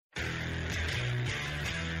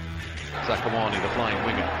Zakuani, the flying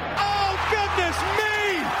winger. Oh, goodness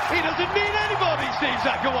me! He doesn't need anybody, Steve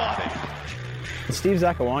Zakuani. Steve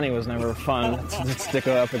Zakuani was never fun to stick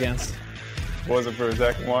up against. Wasn't for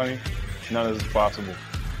Zakuani, none of this is possible.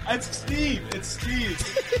 It's Steve. It's Steve.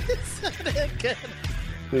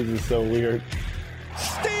 This is so weird.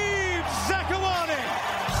 Steve Zakuani!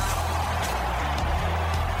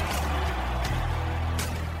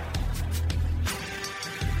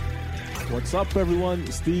 What's up, everyone?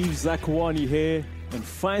 Steve Zakuani here, and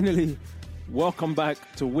finally, welcome back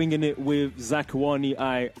to Winging It with Zakuani.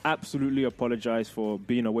 I absolutely apologize for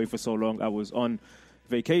being away for so long. I was on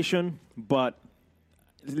vacation, but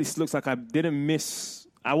this looks like I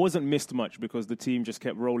wasn't missed much because the team just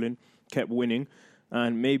kept rolling, kept winning,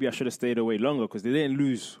 and maybe I should have stayed away longer because they didn't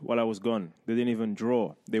lose while I was gone. They didn't even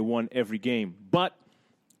draw. They won every game. But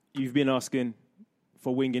you've been asking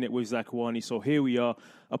for Winging It with Zakuani, so here we are.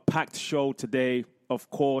 A packed show today. Of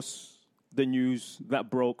course, the news that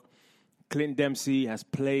broke. Clint Dempsey has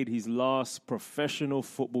played his last professional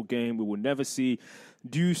football game. We will never see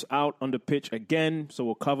Deuce out on the pitch again, so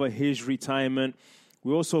we'll cover his retirement.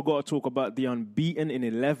 We also got to talk about the unbeaten in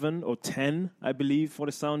 11 or 10, I believe, for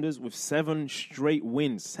the Sounders with 7 straight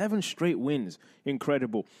wins. 7 straight wins.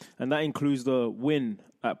 Incredible. And that includes the win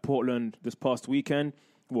at Portland this past weekend.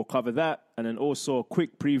 We'll cover that, and then also a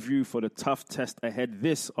quick preview for the tough test ahead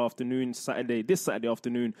this Saturday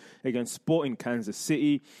afternoon against Sporting Kansas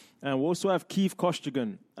City. And we'll also have Keith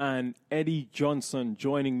Costigan and Eddie Johnson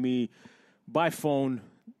joining me by phone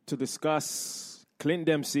to discuss Clint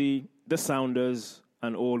Dempsey, the Sounders,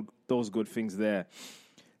 and all those good things there.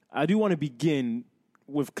 I do want to begin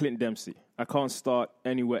with Clint Dempsey. I can't start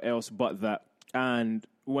anywhere else but that. And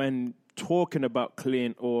when talking about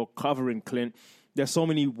Clint or covering Clint, there's so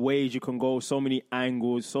many ways you can go, so many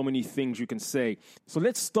angles, so many things you can say. So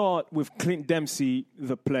let's start with Clint Dempsey,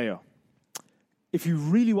 the player. If you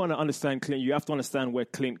really want to understand Clint, you have to understand where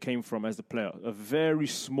Clint came from as the player. A very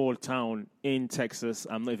small town in Texas.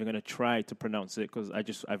 I'm not even going to try to pronounce it because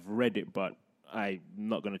I've read it, but I'm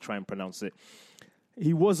not going to try and pronounce it.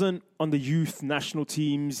 He wasn't on the youth national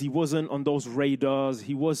teams. He wasn't on those radars.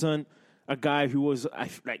 He wasn't a guy who was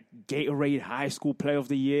like Gatorade High School Player of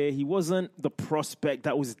the Year. He wasn't the prospect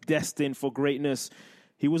that was destined for greatness.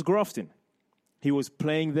 He was grafting. He was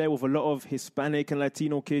playing there with a lot of Hispanic and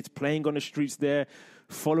Latino kids, playing on the streets there,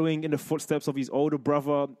 following in the footsteps of his older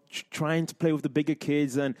brother, trying to play with the bigger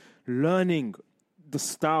kids and learning the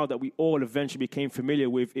style that we all eventually became familiar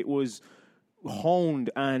with. It was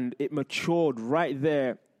honed and it matured right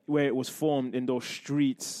there where it was formed in those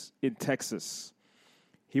streets in Texas.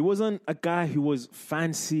 He wasn't a guy who was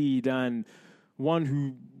fancied and one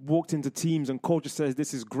who walked into teams and coach says,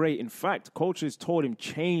 this is great. In fact, coaches told him,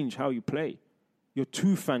 change how you play. You're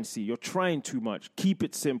too fancy. You're trying too much. Keep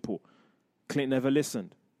it simple. Clint never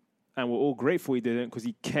listened. And we're all grateful he didn't because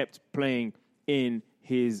he kept playing in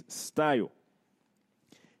his style.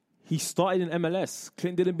 He started in MLS.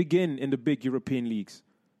 Clint didn't begin in the big European leagues.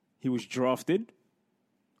 He was drafted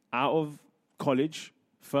out of college,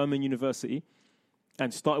 Furman University,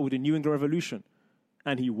 and started with the New England Revolution.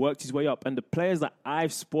 And he worked his way up. And the players that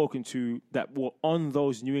I've spoken to that were on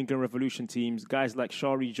those New England Revolution teams, guys like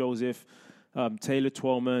Shari Joseph, Taylor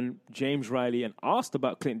Twellman, James Riley, and asked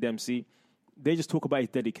about Clint Dempsey, they just talk about his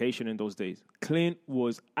dedication in those days. Clint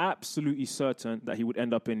was absolutely certain that he would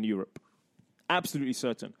end up in Europe. Absolutely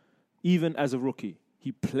certain. Even as a rookie,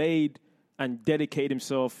 he played and dedicated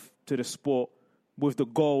himself to the sport with the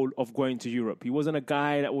goal of going to Europe. He wasn't a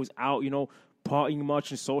guy that was out, partying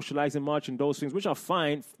much and socializing much and those things, which are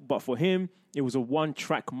fine. But for him, it was a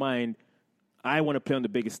one-track mind. I want to play on the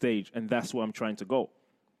biggest stage, and that's where I'm trying to go.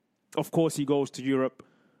 Of course, he goes to Europe.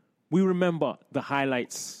 We remember the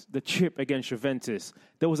highlights, the chip against Juventus.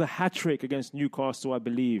 There was a hat-trick against Newcastle, I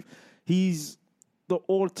believe. He's the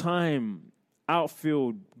all-time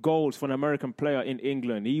outfield goals for an American player in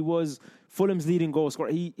England. He was Fulham's leading goal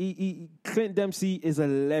scorer. Clint Dempsey is a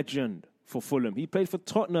legend for Fulham. He played for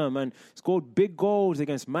Tottenham and scored big goals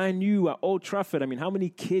against Man U at Old Trafford. I mean, how many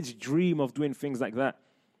kids dream of doing things like that?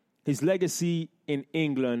 His legacy in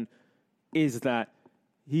England is that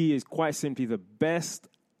he is quite simply the best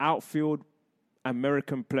outfield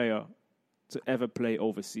American player to ever play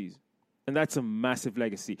overseas. And that's a massive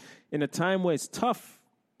legacy. In a time where it's tough,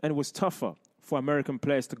 and it was tougher for American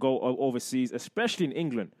players to go overseas, especially in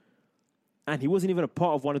England. And he wasn't even a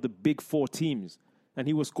part of one of the big 4 teams. And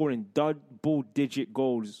he was scoring double-digit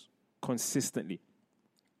goals consistently.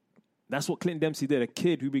 That's what Clint Dempsey did. A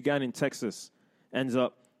kid who began in Texas ends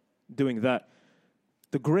up doing that.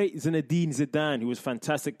 The great Zinedine Zidane, who was a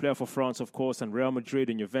fantastic player for France, of course, and Real Madrid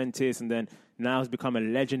and Juventus, and then now has become a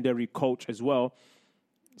legendary coach as well,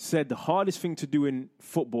 said the hardest thing to do in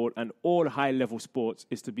football and all high-level sports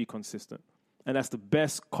is to be consistent. And that's the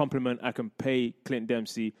best compliment I can pay Clint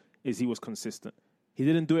Dempsey, is he was consistent. He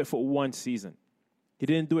didn't do it for one season. He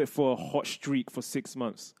didn't do it for a hot streak for 6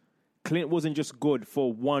 months. Clint wasn't just good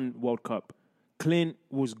for one World Cup. Clint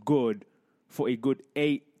was good for a good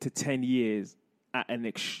 8 to 10 years at an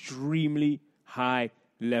extremely high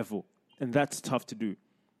level. And that's tough to do.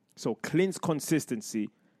 So Clint's consistency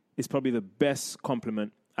is probably the best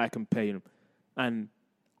compliment I can pay him. And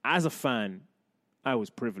as a fan, I was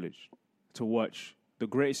privileged to watch the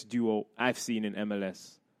greatest duo I've seen in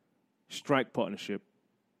MLS, strike partnership,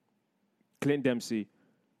 Clint Dempsey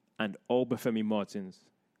and Obafemi Martins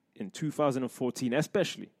in 2014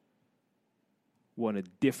 especially, were on a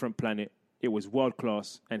different planet. It was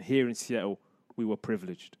world-class, and here in Seattle, we were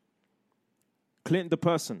privileged. Clint the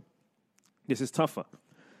person, this is tougher.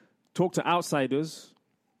 Talk to outsiders,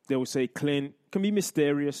 they will say Clint can be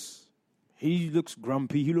mysterious. He looks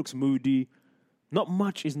grumpy, he looks moody. Not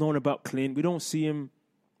much is known about Clint. We don't see him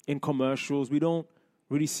in commercials. We don't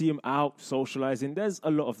really see him out socializing. There's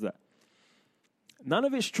a lot of that. None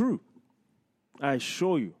of it's true. I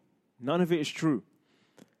assure you, none of it is true.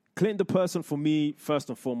 Clint the person, for me, first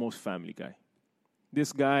and foremost, family guy.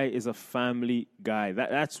 This guy is a family guy.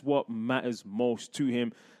 That's what matters most to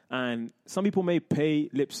him. And some people may pay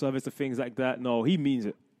lip service to things like that. No, he means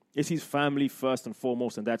it. It's his family first and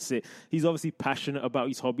foremost, and that's it. He's obviously passionate about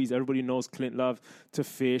his hobbies. Everybody knows Clint loves to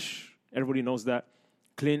fish. Everybody knows that.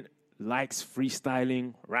 Clint likes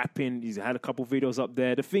freestyling, rapping. He's had a couple videos up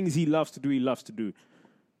there. The things he loves to do, he loves to do.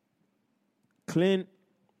 Clint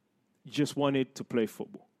just wanted to play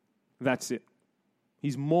football. That's it.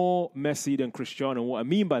 He's more Messi than Cristiano. What I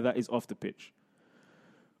mean by that is off the pitch.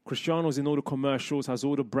 Cristiano's in all the commercials, has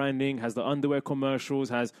all the branding, has the underwear commercials,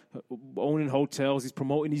 has owning hotels, he's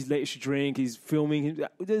promoting his latest drink, he's filming.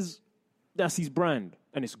 That's his brand,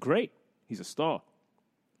 and it's great. He's a star.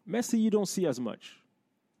 Messi, you don't see as much.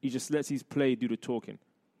 He just lets his play do the talking.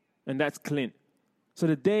 And that's Clint. So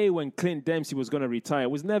the day when Clint Dempsey was going to retire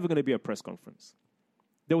was never going to be a press conference.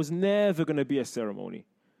 There was never going to be a ceremony.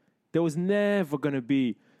 There was never going to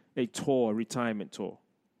be a tour, a retirement tour,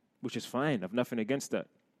 which is fine. I have nothing against that.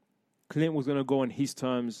 Clint was going to go on his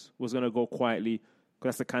terms, was going to go quietly,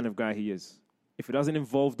 because that's the kind of guy he is. If it doesn't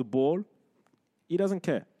involve the ball, he doesn't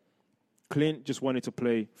care. Clint just wanted to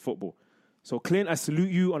play football. So, Clint, I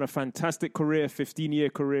salute you on a fantastic career, 15-year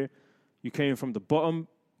career. You came from the bottom,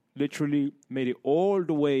 literally made it all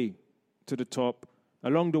the way to the top.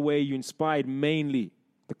 Along the way, you inspired mainly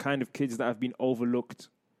the kind of kids that have been overlooked,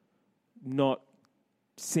 not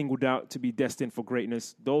singled out to be destined for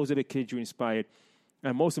greatness. Those are the kids you inspired.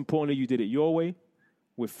 And most importantly, you did it your way,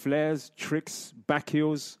 with flares, tricks, back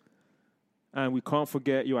heels. And we can't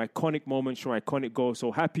forget your iconic moments, your iconic goals.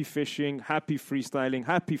 So happy fishing, happy freestyling,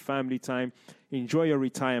 happy family time. Enjoy your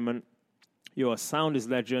retirement. You're a Sounders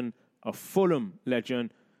legend, a Fulham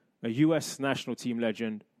legend, a U.S. national team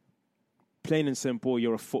legend. Plain and simple,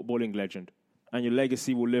 you're a footballing legend. And your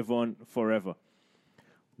legacy will live on forever.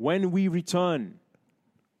 When we return,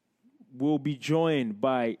 we'll be joined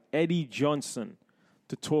by Eddie Johnson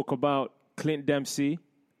to talk about Clint Dempsey,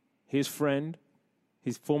 his friend,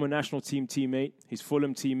 his former national team teammate, his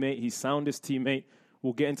Fulham teammate, his Sounders teammate.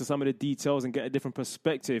 We'll get into some of the details and get a different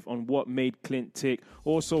perspective on what made Clint tick.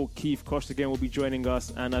 Also, Keith Costigan will be joining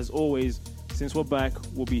us. And as always, since we're back,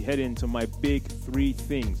 we'll be heading to my big 3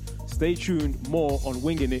 things. Stay tuned. More on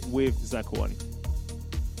Winging It with Zakuani.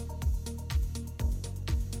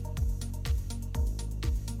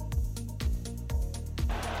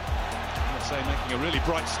 Making a really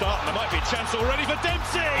bright start, and there might be a chance already for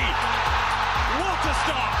Dempsey. What a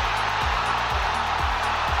start!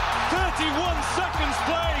 31 seconds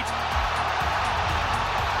played.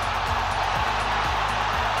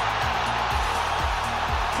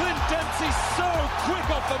 Clint Dempsey so quick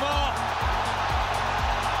off the mark.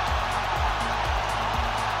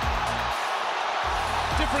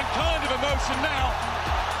 Different kind of emotion now.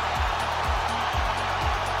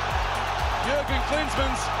 Jurgen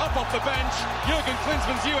Klinsmann's up off the bench. Jurgen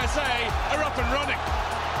Klinsmann's USA are up and running.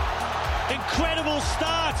 Incredible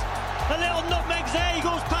start. A little nutmegs there. He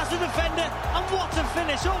goes past the defender. And what a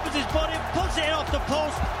finish. Opens his body, puts it in off the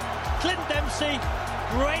post. Clint Dempsey,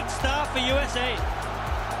 great start for USA.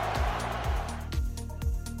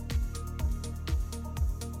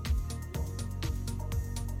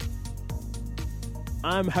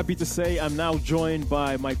 I'm happy to say I'm now joined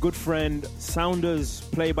by my good friend, Sounders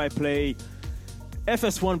play-by-play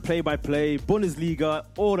FS1 play-by-play, Bundesliga,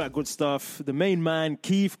 all that good stuff. The main man,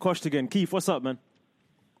 Keith Costigan. Keith, what's up, man?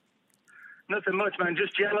 Nothing much, man.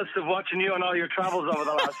 Just jealous of watching you on all your travels over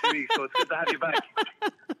the last few weeks, so it's good to have you back.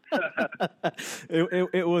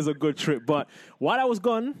 It was a good trip, but while I was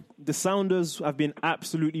gone, the Sounders have been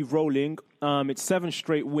absolutely rolling. It's 7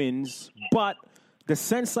 straight wins, but the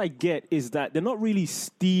sense I get is that they're not really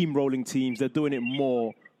steamrolling teams. They're doing it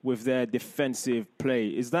more with their defensive play.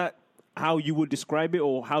 Is that how you would describe it,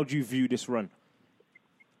 or how do you view this run?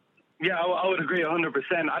 Yeah, I would agree 100%.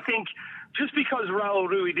 I think just because Raul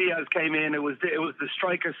Ruidiaz came in, it was the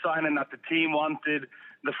striker signing that the team wanted,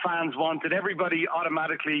 the fans wanted. Everybody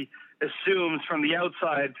automatically assumes from the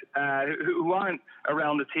outside who aren't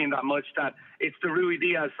around the team that much that it's the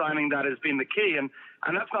Ruidiaz signing that has been the key, and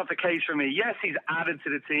that's not the case for me. Yes, he's added to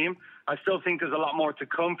the team. I still think there's a lot more to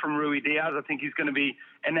come from Ruidiaz. I think he's going to be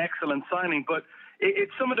an excellent signing, but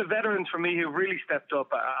it's some of the veterans for me who really stepped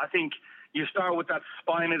up. I think you start with that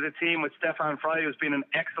spine of the team with Stefan Frei, who's been in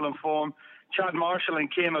excellent form. Chad Marshall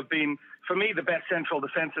and Kim have been, for me, the best central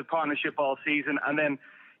defensive partnership all season. And then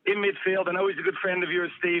in midfield, I know he's a good friend of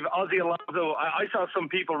yours, Steve, Ozzy Alonso. I saw some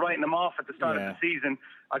people writing him off at the start of the season.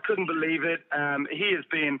 I couldn't believe it. He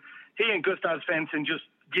and Gustav Svensson just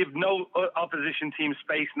give no opposition team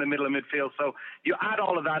space in the middle of midfield. So you add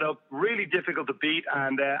all of that up, really difficult to beat,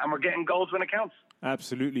 and we're getting goals when it counts.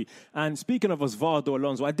 Absolutely. And speaking of Osvaldo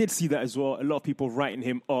Alonso, I did see that as well. A lot of people writing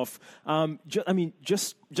him off.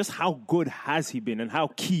 Just how good has he been, and how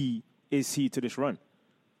key is he to this run?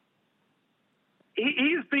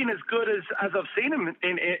 He's been as good as I've seen him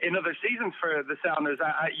in other seasons for the Sounders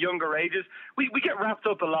at younger ages. We get wrapped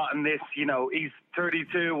up a lot in this, he's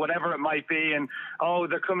 32, whatever it might be, and,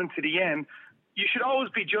 they're coming to the end. You should always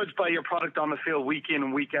be judged by your product on the field week in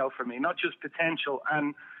and week out for me, not just potential.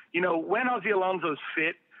 And, when Ozzy Alonso's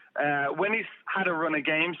fit, when he's had a run of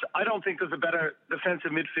games, I don't think there's a better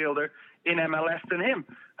defensive midfielder in MLS than him.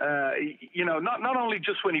 Not only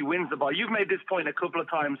just when he wins the ball. You've made this point a couple of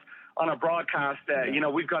times on a broadcast.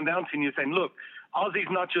 We've gone down to you saying, look,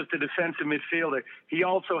 Ozzy's not just a defensive midfielder. He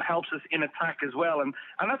also helps us in attack as well. And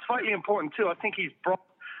that's vitally important, too. I think he's brought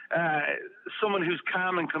someone who's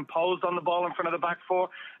calm and composed on the ball in front of the back four,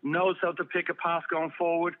 knows how to pick a pass going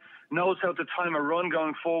forward, knows how to time a run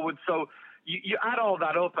going forward. So you add all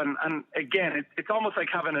that up, and again, it's almost like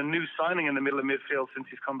having a new signing in the middle of midfield since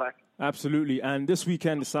he's come back. Absolutely. And this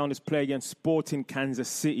weekend, the Sounders play against Sporting Kansas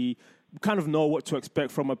City. We kind of know what to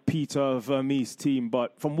expect from a Peter Vermes team,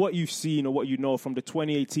 but from what you've seen or what you know from the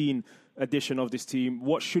 2018 edition of this team,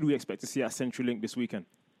 what should we expect to see at CenturyLink this weekend?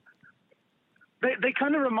 They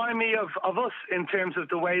kind of remind me of us in terms of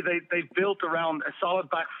the way they've built around a solid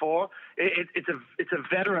back four. It's a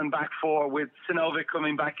veteran back four with Sinovic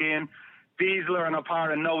coming back in. Beasler and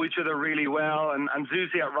Opara know each other really well, and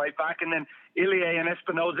Zuzi at right back, and then Ilie and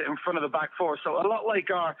Espinoza in front of the back four. So a lot like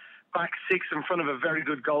our back six in front of a very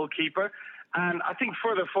good goalkeeper. And I think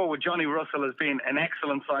further forward, Johnny Russell has been an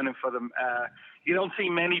excellent signing for them. You don't see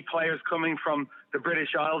many players coming from the British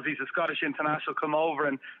Isles. He's a Scottish international, come over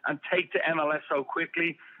and take to MLS so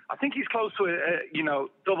quickly. I think he's close to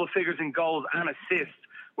double figures in goals and assists,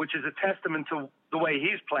 which is a testament to the way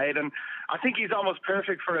he's played. And I think he's almost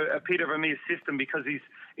perfect for a Peter Vermes system because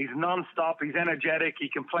he's non-stop, he's energetic, he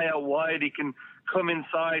can play out wide, he can come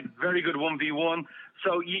inside, very good 1v1.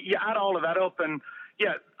 So you add all of that up, and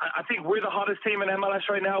yeah, I think we're the hottest team in MLS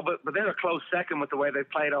right now, but they're a close second with the way they've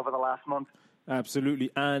played over the last month. Absolutely.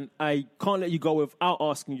 And I can't let you go without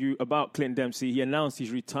asking you about Clinton Dempsey. He announced his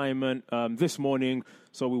retirement this morning,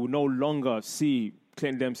 so we will no longer see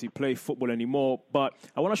Clinton Dempsey play football anymore. But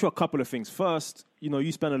I want to ask you a couple of things. First,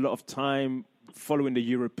 you spend a lot of time following the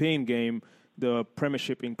European game, the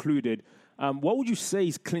Premiership included. What would you say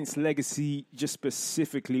is Clint's legacy just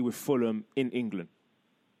specifically with Fulham in England?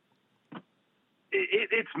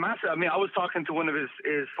 It's massive. I mean, I was talking to one of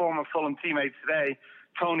his former Fulham teammates today,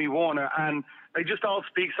 Tony Warner, and they just all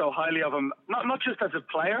speak so highly of him, not just as a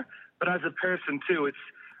player, but as a person too.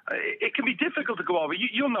 It can be difficult to go over.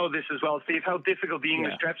 You'll know this as well, Steve, how difficult the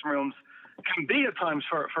English dressing rooms can be at times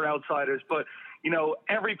for outsiders. But,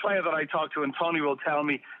 every player that I talk to, and Tony will tell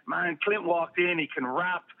me, man, Clint walked in, he can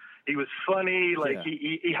rap, he was funny,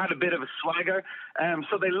 he had a bit of a swagger.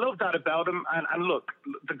 So they love that about him. And look,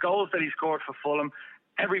 the goals that he scored for Fulham,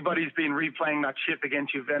 everybody's been replaying that chip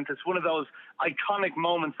against Juventus. One of those iconic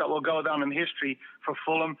moments that will go down in history for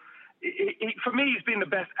Fulham. For me, he's been the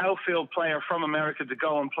best outfield player from America to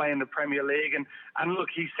go and play in the Premier League. And look,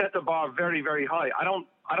 he set the bar very, very high. I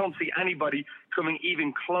don't see anybody coming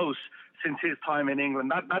even close since his time in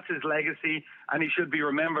England. That's his legacy, and he should be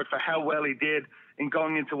remembered for how well he did in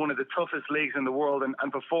going into one of the toughest leagues in the world and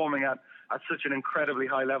performing at such an incredibly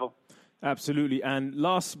high level. Absolutely. And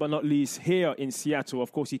last but not least, here in Seattle,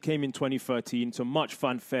 of course, he came in 2013 to much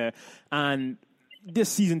fanfare. And this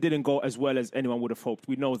season didn't go as well as anyone would have hoped.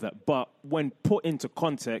 We know that. But when put into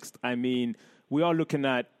context, I mean, we are looking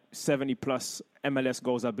at 70-plus MLS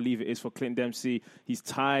goals, I believe it is, for Clint Dempsey. He's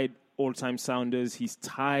tied all-time Sounders. He's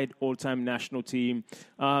tied all-time national team.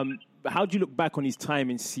 How do you look back on his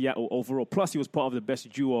time in Seattle overall? Plus, he was part of the best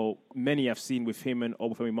duo many have seen with him and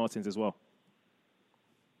Obafemi Martins as well.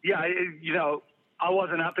 Yeah, I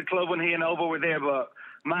wasn't at the club when he and Oba were there, but,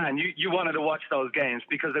 man, you wanted to watch those games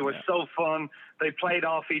because they were so fun. They played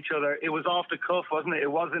off each other. It was off the cuff, wasn't it? It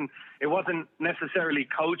wasn't necessarily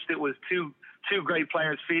coached. It was two great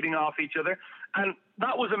players feeding off each other. And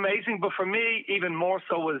that was amazing. But for me, even more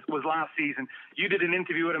so was last season. You did an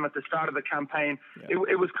interview with him at the start of the campaign. Yeah.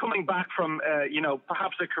 It was coming back from,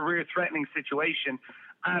 perhaps a career-threatening situation.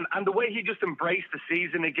 And the way he just embraced the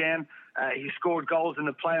season again, he scored goals in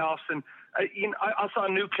the playoffs. And, I saw a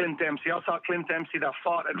new Clint Dempsey. I saw Clint Dempsey that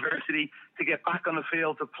fought adversity to get back on the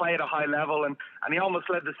field, to play at a high level. And he almost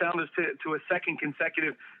led the Sounders to a second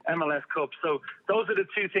consecutive MLS Cup. So those are the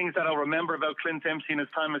two things that I'll remember about Clint Dempsey in his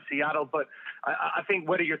time in Seattle. But I think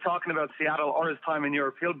whether you're talking about Seattle or his time in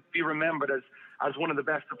Europe, he'll be remembered as one of the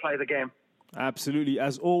best to play the game. Absolutely.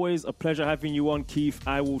 As always, a pleasure having you on, Keith.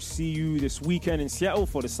 I will see you this weekend in Seattle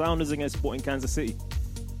for the Sounders against Sporting Kansas City.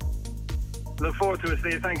 Look forward to it,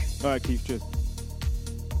 Steve. Thanks. All right, Keith. Cheers.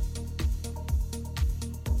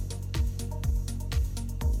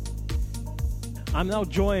 I'm now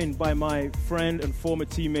joined by my friend and former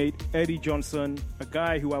teammate, Eddie Johnson, a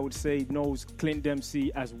guy who I would say knows Clint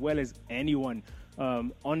Dempsey as well as anyone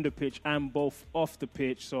on the pitch and both off the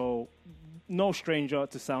pitch. So no stranger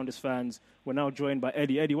to Sounders fans. We're now joined by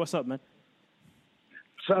Eddie. Eddie, what's up, man?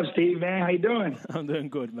 What's up, Steve, man? How you doing? I'm doing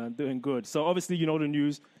good, man. Doing good. So obviously, you know the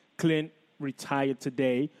news. Clint retired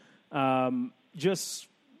today. Just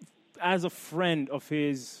as a friend of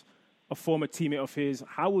his, a former teammate of his,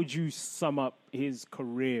 how would you sum up his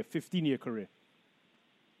career, 15-year career?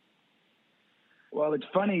 Well, it's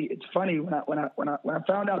funny. When I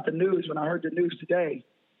found out the news, when I heard the news today,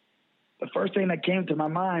 the first thing that came to my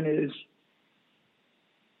mind is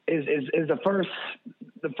the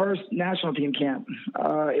first national team camp.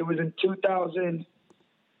 It was in 2000.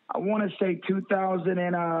 I want to say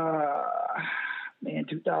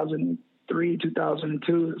 2003,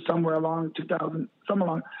 2002, somewhere along 2000, somewhere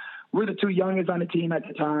along. We're the two youngest on the team at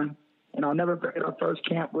the time, and I'll never forget our first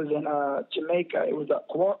camp was in Jamaica. It was a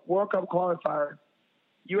World Cup qualifier,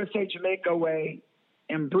 USA Jamaica away,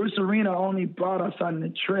 and Bruce Arena only brought us on the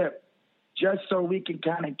trip just so we can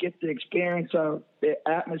kind of get the experience of the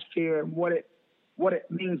atmosphere and what it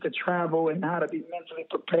means to travel and how to be mentally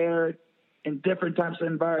prepared in different types of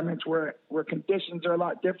environments where conditions are a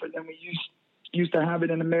lot different than we used to have it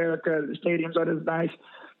in America. The stadiums aren't as nice.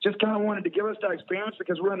 Just kind of wanted to give us that experience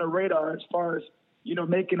because we're on the radar as far as,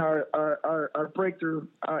 making our breakthrough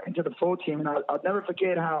into the full team. And I'll never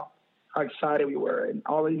forget how excited we were and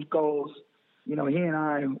all of these goals. He and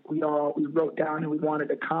I, we wrote down and we wanted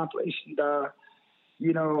to accomplish. And,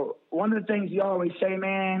 one of the things he always say,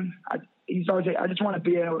 man, he's always say, I just want to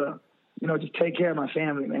be able to, just take care of my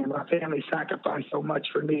family, man. My family sacrificed so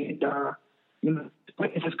much for me. And,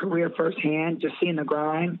 witness his career firsthand, just seeing the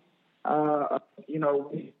grind, when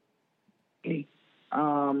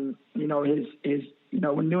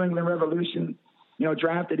New England Revolution,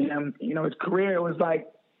 drafted him, his career was like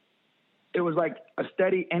a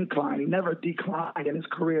steady incline. He never declined in his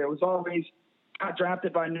career. It was always got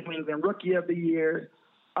drafted by New England, Rookie of the Year,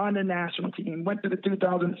 on the national team, went to the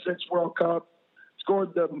 2006 World Cup,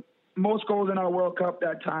 scored the most goals in our World Cup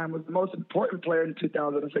that time, was the most important player in the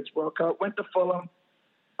 2006 World Cup, went to Fulham.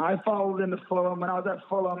 I followed into Fulham. When I was at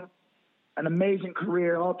Fulham, an amazing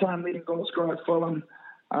career, all-time leading goal scorer at Fulham.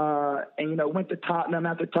 Went to Tottenham.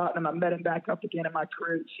 After Tottenham, I met him back up again in my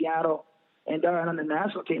career in Seattle. And on the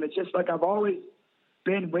national team, it's just like I've always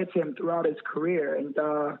been with him throughout his career. And,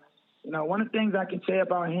 one of the things I can say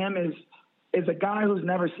about him is a guy who's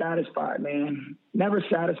never satisfied, man. Never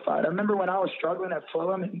satisfied. I remember when I was struggling at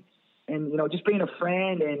Fulham and just being a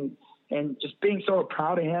friend and just being so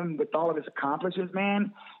proud of him with all of his accomplishments,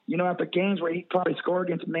 man. After games where he probably scored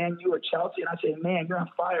against Man U or Chelsea, and I say, man, you're on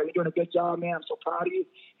fire. You're doing a good job, man. I'm so proud of you.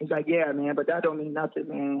 He's like, yeah, man, but that don't mean nothing,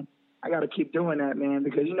 man. I got to keep doing that, man,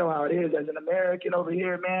 because you know how it is. As an American over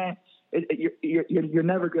here, man, you're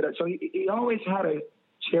never good at it. So he always had a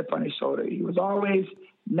chip on his shoulder. He was always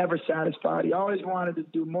never satisfied. He always wanted to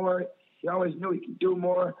do more. He always knew he could do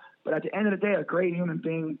more. But at the end of the day, a great human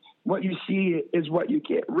being, what you see is what you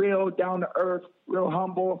get. Real down to earth, real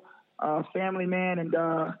humble, family man, and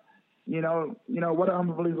what an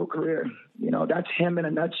unbelievable career. That's him in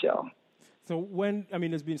a nutshell. So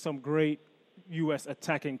there's been some great U.S.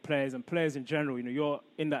 attacking players and players in general. You're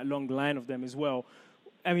in that long line of them as well.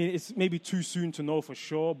 It's maybe too soon to know for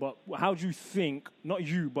sure, but how do you think, not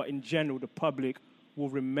you, but in general, the public will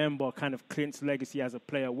remember kind of Clint's legacy as a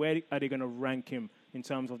player? Where are they going to rank him in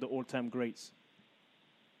terms of the all-time greats?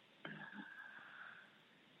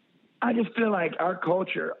 I just feel like our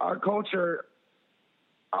culture,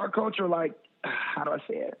 like, how do I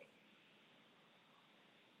say it?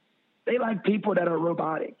 They like people that are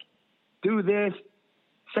robotic. Do this,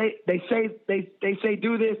 they say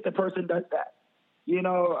do this, the person does that.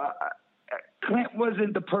 Clint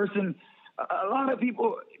wasn't the person. A lot of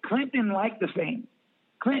people, Clint didn't like the fame.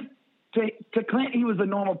 To Clint, he was a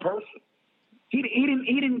normal person. He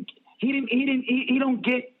don't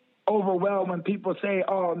get overwhelmed when people say,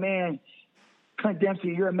 "Oh man, Clint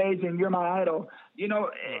Dempsey, you're amazing, you're my idol."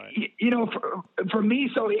 For me,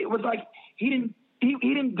 so it was like he didn't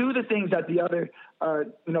do the things that the other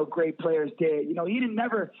great players did.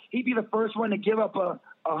 He'd be the first one to give up a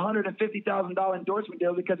 $150,000 endorsement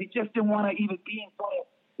deal because he just didn't want to even be in front of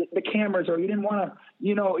the cameras, or he didn't want to,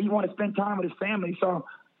 he want to spend time with his family. So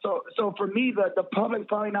for me, the public's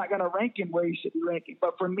probably not going to rank him where he should be ranking.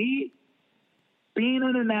 But for me, being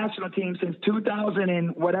on the national team since 2000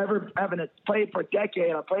 and whatever, having played for a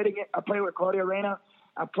decade, I played with Claudio Reyna,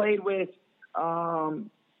 I played with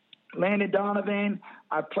Landon Donovan,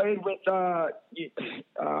 I played with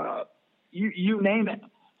you name it.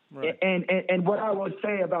 Right. And what I would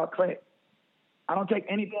say about Clint, I don't take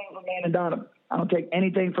anything from Landon Donovan. I don't take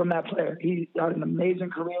anything from that player. He had an amazing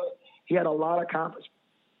career. He had a lot of accomplishments.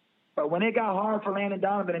 But when it got hard for Landon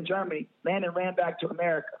Donovan in Germany, Landon ran back to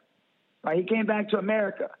America. Right? He came back to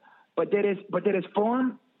America. But did his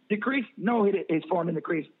form decrease? No, his form didn't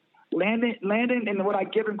decrease. Landon, and what I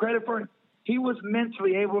give him credit for, he was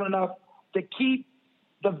mentally able enough to keep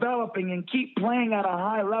developing and keep playing at a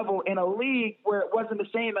high level in a league where it wasn't the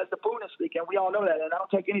same as the Bundesliga, and we all know that. And I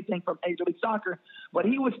don't take anything from Major League Soccer, but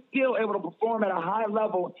he was still able to perform at a high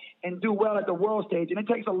level and do well at the world stage. And it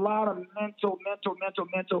takes a lot of mental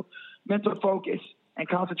focus and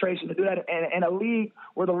concentration to do that in a league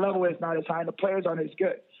where the level is not as high and the players aren't as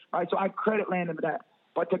good. All right, so I credit Landon for that.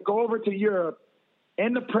 But to go over to Europe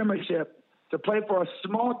in the Premiership to play for a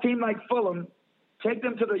small team like Fulham, take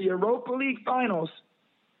them to the Europa League finals,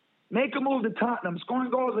 make a move to Tottenham, scoring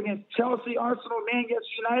goals against Chelsea, Arsenal, Manchester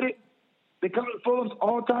United, becoming Fulham's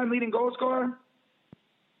all-time leading goal scorer.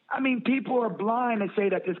 People are blind to say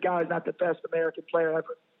that this guy is not the best American player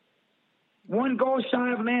ever. One goal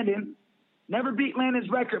shy of Landon, never beat Landon's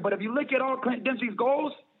record. But if you look at all Clint Dempsey's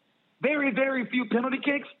goals, very, very few penalty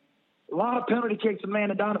kicks, a lot of penalty kicks from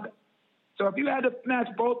Landon Donovan. So if you had to match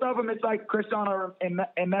both of them, it's like Cristiano and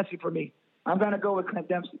Messi for me. I'm going to go with Clint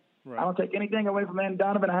Dempsey. Right. I don't take anything away from Landon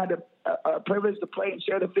Donovan. I had a privilege to play and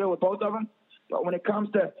share the field with both of them. But when it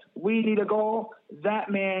comes to we need a goal, that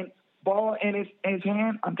man, ball in his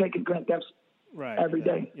hand, I'm taking Clint Dempsey every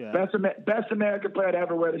day. Yeah. Best American player to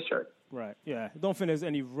ever wear the shirt. Right, yeah. I don't think there's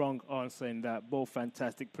any wrong answer in that. Both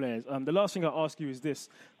fantastic players. The last thing I'll ask you is this.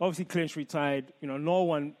 Obviously, Clint's retired. No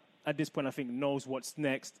one at this point, I think, knows what's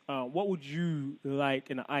next. What would you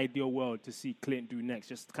like in an ideal world to see Clint do next?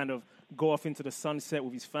 Just kind of go off into the sunset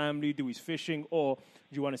with his family, do his fishing, or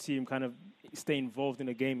do you want to see him kind of stay involved in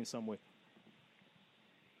the game in some way?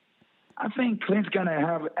 I think Clint's going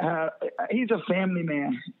to have he's a family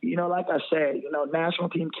man. Like I said, national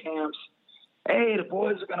team camps. Hey, the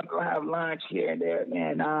boys are going to go have lunch here and there.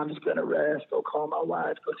 Man, nah, I'm just going to rest, go call my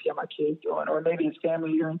wife, go see how my kids doing. Or maybe his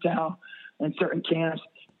family here in town in certain camps.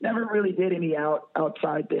 Never really did any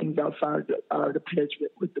outside things outside the pitch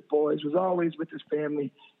with the boys. Was always with his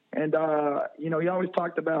family. And, he always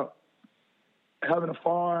talked about having a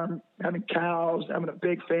farm, having cows, having a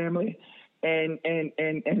big family. And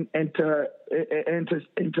to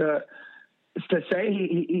say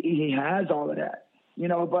he has all of that,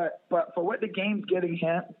 but for what the game's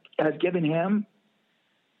has given him,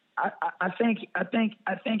 I think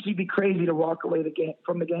he'd be crazy to walk away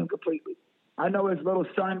from the game completely. I know his little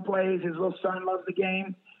son plays, his little son loves the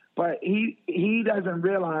game, but he doesn't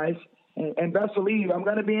realize, and best believe I'm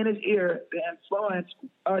going to be in his ear, the influence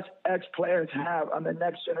us ex-players have on the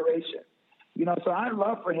next generation. So I'd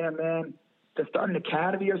love for him, man, to start an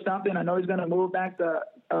academy or something. I know he's going to move back to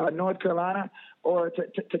North Carolina, or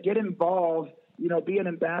to get involved, be an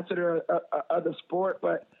ambassador of the sport.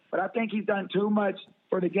 But But I think he's done too much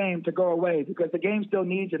for the game to go away because the game still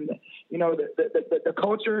needs him. You know, the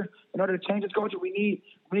culture, in order to change this culture, we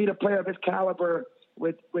need a player of his caliber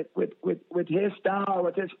with his style,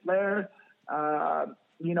 with his flair,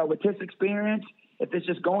 you know, with his experience. If it's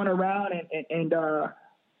just going around and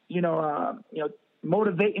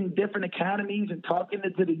motivating different academies and talking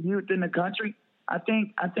to the youth in the country, I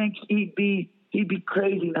think he'd be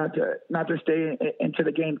crazy not to stay into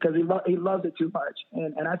the game because he loves it too much.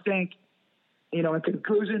 And I think, you know, in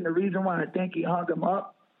conclusion, the reason why I think he hung him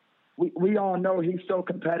up, we all know he's so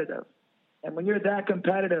competitive. And when you're that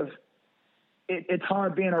competitive, it's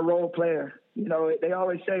hard being a role player. You know, they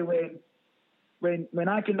always say when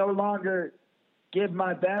I can no longer give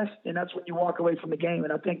my best, and that's when you walk away from the game.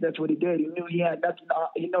 And I think that's what he did. He knew he had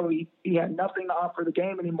nothing. He had nothing to offer the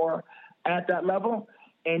game anymore at that level,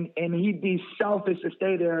 and he'd be selfish to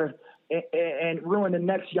stay there and ruin the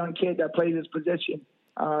next young kid that plays his position.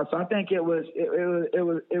 So I think it was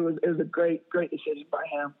a great decision by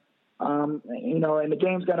him. You know, and the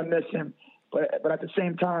game's got to miss him, but at the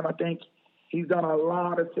same time, I think he's done a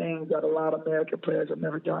lot of things that a lot of American players have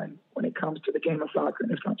never done when it comes to the game of soccer in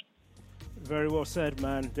this country. Very well said,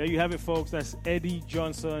 man. There you have it, folks. That's Eddie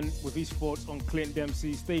Johnson with his thoughts on Clint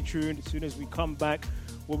Dempsey. Stay tuned. As soon as we come back,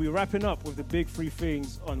 we'll be wrapping up with the big three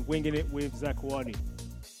things on Winging It with Zakuani.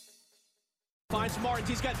 Finds Martins.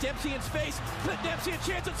 He's got Dempsey in space. Clint Dempsey a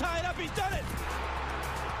chance to tie it up. He's done it.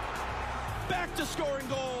 Back to scoring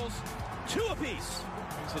goals. 2 apiece.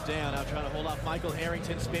 Brings it down. Now trying to hold off Michael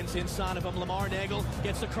Harrington. Spins inside of him. Lamar Nagel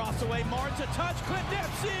gets the cross away. Martins a touch. Clint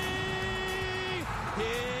Dempsey.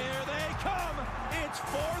 Here they come. It's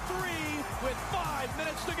 4-3 with 5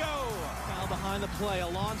 minutes to go. Foul behind the play.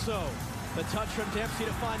 Alonso. The touch from Dempsey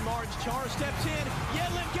to find Martins. Chara steps in.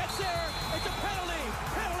 Yedlin gets there. It's a penalty.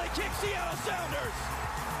 Penalty kick Seattle Sounders.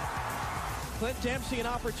 Clint Dempsey an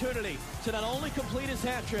opportunity to not only complete his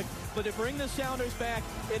hat trick, but to bring the Sounders back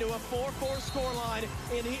into a 4-4 scoreline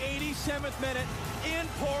in the 87th minute in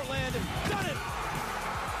Portland. Done it.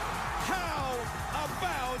 How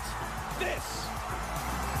about this?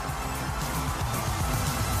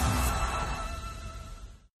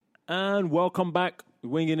 And welcome back,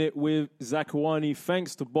 Winging It with Zakuani.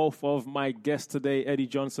 Thanks to both of my guests today, Eddie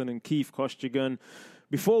Johnson and Keith Costigan.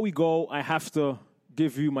 Before we go, I have to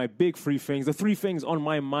give you my big three things, the 3 things on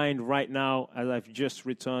my mind right now as I've just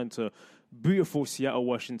returned to beautiful Seattle,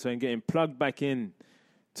 Washington, getting plugged back in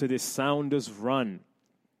to this Sounders run.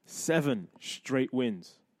 7 straight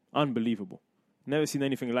wins. Unbelievable. Never seen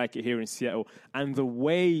anything like it here in Seattle. And the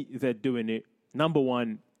way they're doing it, number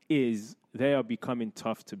one, is they are becoming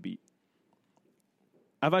tough to beat.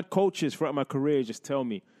 I've had coaches throughout my career just tell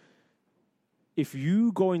me, if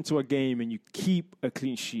you go into a game and you keep a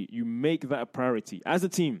clean sheet, you make that a priority, as a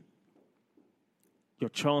team, your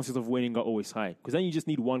chances of winning are always high. Because then you just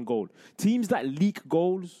need 1 goal. Teams that leak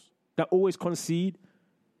goals, that always concede,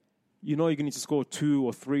 you know you're going to need to score 2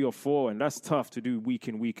 or 3 or 4, and that's tough to do week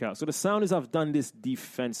in, week out. So the Sounders have done this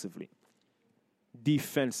defensively.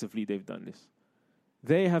 Defensively, they've done this.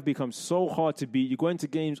 They have become so hard to beat. You go into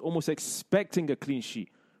games almost expecting a clean sheet.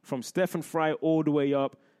 From Stephen Fry all the way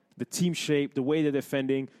up, the team shape, the way they're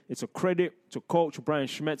defending. It's a credit to Coach Brian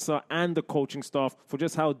Schmetzer and the coaching staff for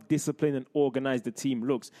just how disciplined and organized the team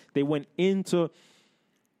looks. They went into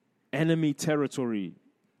enemy territory,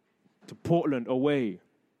 to Portland away,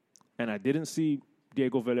 and I didn't see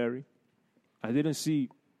Diego Valeri. I didn't see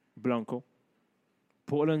Blanco.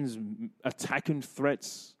 Portland's attacking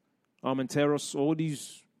threats, Armenteros, all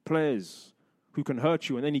these players who can hurt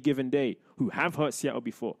you on any given day, who have hurt Seattle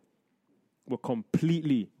before, were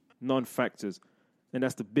completely non-factors. And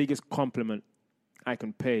that's the biggest compliment I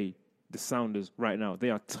can pay the Sounders right now. They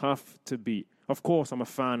are tough to beat. Of course, I'm a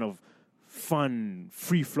fan of fun,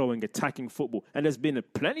 free-flowing, attacking football. And there's been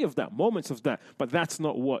plenty of that, moments of that. But that's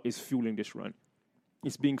not what is fueling this run.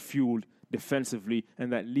 It's being fueled defensively.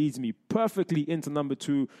 And that leads me perfectly into number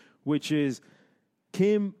 2, which is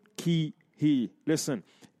Kim Ki-hee. Listen,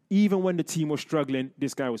 even when the team was struggling,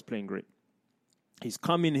 this guy was playing great. He's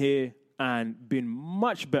come in here and been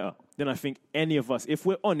much better than I think any of us, if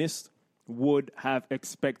we're honest, would have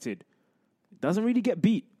expected. Doesn't really get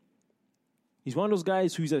beat. He's one of those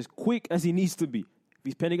guys who's as quick as he needs to be. If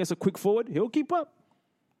he's playing against a quick forward, he'll keep up.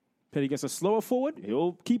 Playing against a slower forward,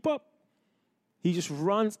 he'll keep up. He just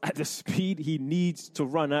runs at the speed he needs to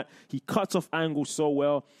run at. He cuts off angles so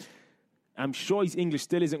well. I'm sure his English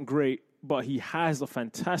still isn't great, but he has a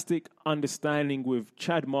fantastic understanding with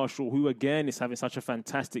Chad Marshall, who, again, is having such a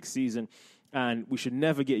fantastic season. And we should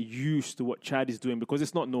never get used to what Chad is doing because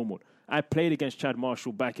it's not normal. I played against Chad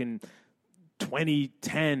Marshall back in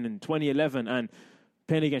 2010 and 2011, and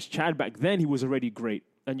playing against Chad back then, he was already great.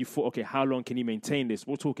 And you thought, okay, how long can he maintain this?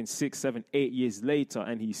 We're talking 6, 7, 8 years later,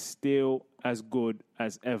 and he's still as good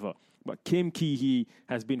as ever. But Kim Ki-hee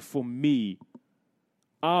has been, for me,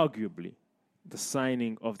 arguably the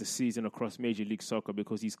signing of the season across Major League Soccer,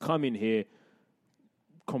 because he's come in here,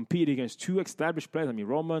 competed against 2 established players. I mean,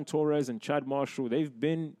 Roman Torres and Chad Marshall, they've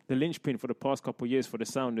been the linchpin for the past couple of years for the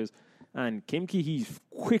Sounders. And Kim Ki-hee's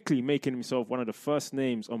quickly making himself one of the first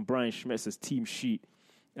names on Brian Schmetzer's team sheet.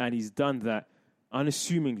 And he's done that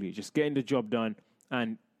unassumingly, just getting the job done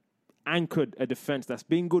and anchored a defense that's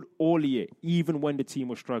been good all year, even when the team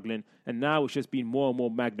was struggling. And now it's just been more and more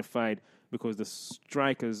magnified because the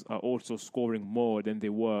strikers are also scoring more than they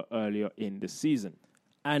were earlier in the season.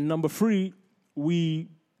 And number 3, we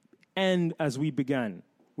end as we began,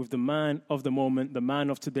 with the man of the moment, the man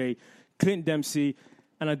of today, Clint Dempsey.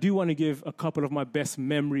 And I do want to give a couple of my best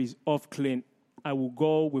memories of Clint. I will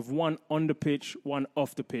go with one on the pitch, one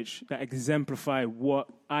off the pitch, that exemplify what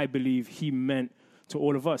I believe he meant to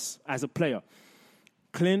all of us as a player.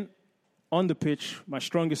 Clint, on the pitch, my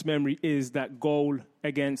strongest memory is that goal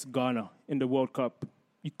against Ghana in the World Cup.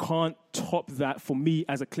 You can't top that for me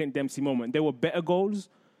as a Clint Dempsey moment. There were better goals.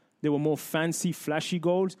 There were more fancy, flashy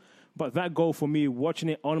goals. But that goal for me, watching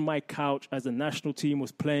it on my couch as the national team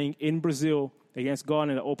was playing in Brazil against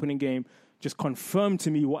Ghana in the opening game, just confirmed to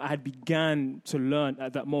me what I had began to learn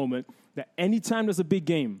at that moment, that anytime there's a big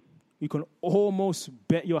game, you can almost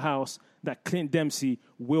bet your house that Clint Dempsey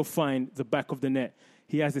will find the back of the net.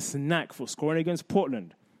 He has this knack for scoring against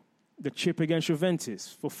Portland, the chip against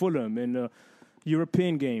Juventus, for Fulham in the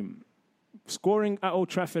European game, scoring at Old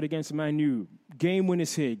Trafford against Man U, game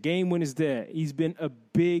winners here, game winners there. He's been a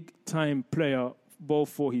big-time player, both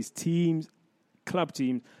for his teams, club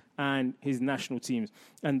teams, and his national teams.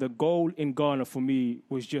 And the goal in Ghana, for me,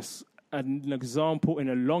 was just an example in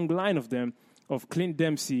a long line of them of Clint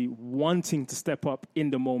Dempsey wanting to step up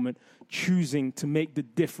in the moment, choosing to make the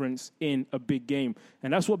difference in a big game.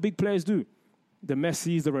 And that's what big players do. The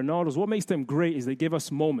Messis, the Ronaldos, what makes them great is they give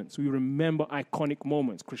us moments. We remember iconic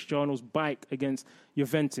moments. Cristiano's bike against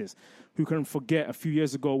Juventus. Who can forget a few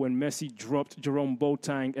years ago when Messi dropped Jerome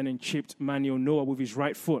Boateng and then chipped Manuel Neuer with his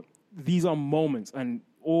right foot. These are moments, and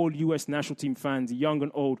all U.S. national team fans, young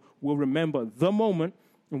and old, will remember the moment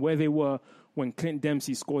and where they were when Clint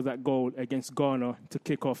Dempsey scored that goal against Ghana to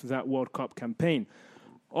kick off that World Cup campaign.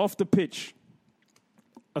 Off the pitch,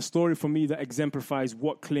 a story for me that exemplifies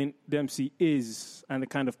what Clint Dempsey is and the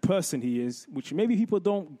kind of person he is, which maybe people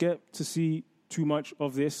don't get to see too much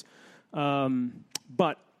of this.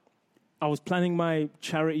 But I was planning my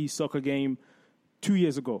charity soccer game 2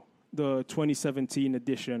 years ago, the 2017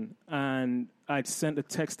 edition, and I'd sent a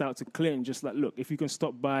text out to Clint just like, look, if you can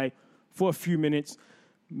stop by for a few minutes,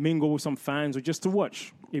 mingle with some fans or just to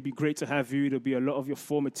watch, it'd be great to have you. There'll be a lot of your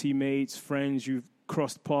former teammates, friends you've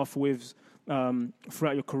crossed paths with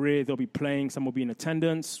throughout your career. They'll be playing, some will be in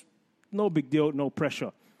attendance. No big deal, no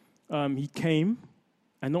pressure. He came,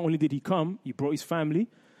 and not only did he come, he brought his family.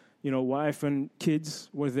 You know, wife and kids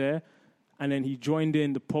were there. And then he joined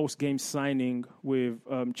in the post-game signing with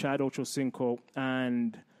Chad Ochocinco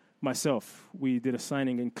and myself. We did a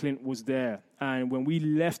signing, and Clint was there. And when we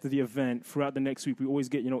left the event, throughout the next week, we always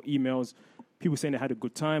get, emails, people saying they had a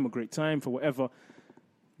good time, a great time, for whatever.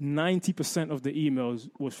 90% of the emails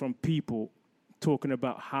was from people talking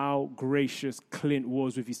about how gracious Clint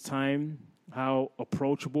was with his time, how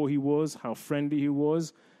approachable he was, how friendly he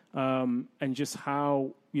was, and just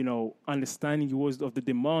how, understanding he was of the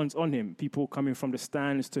demands on him. People coming from the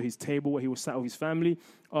stands to his table where he was sat with his family,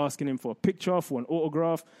 asking him for a picture, for an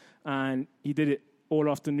autograph, and he did it all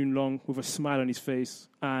afternoon long with a smile on his face.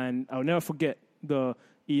 And I'll never forget the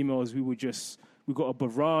emails. We got a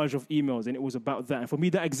barrage of emails, and it was about that. And for me,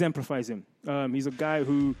 that exemplifies him. He's a guy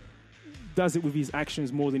who does it with his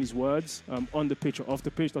actions more than his words. On the pitch or off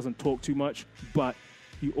the pitch, doesn't talk too much, but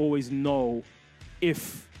you always know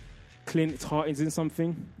if Clint's heart is in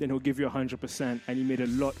something, then he'll give you 100%, and he made a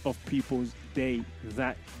lot of people's day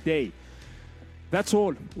that day. That's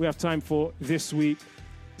all we have time for this week.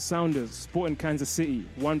 Sounders, Sporting Kansas City,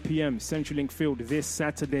 1 p.m., CenturyLink Field this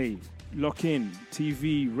Saturday. Lock in,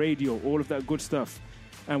 TV, radio, all of that good stuff.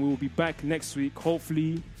 And we will be back next week,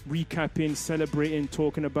 hopefully recapping, celebrating,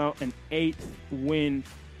 talking about an 8th win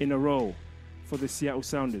in a row for the Seattle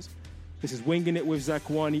Sounders. This is Winging It with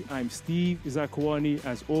Zakuani. I'm Steve Zakuani.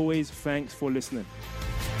 As always, thanks for listening.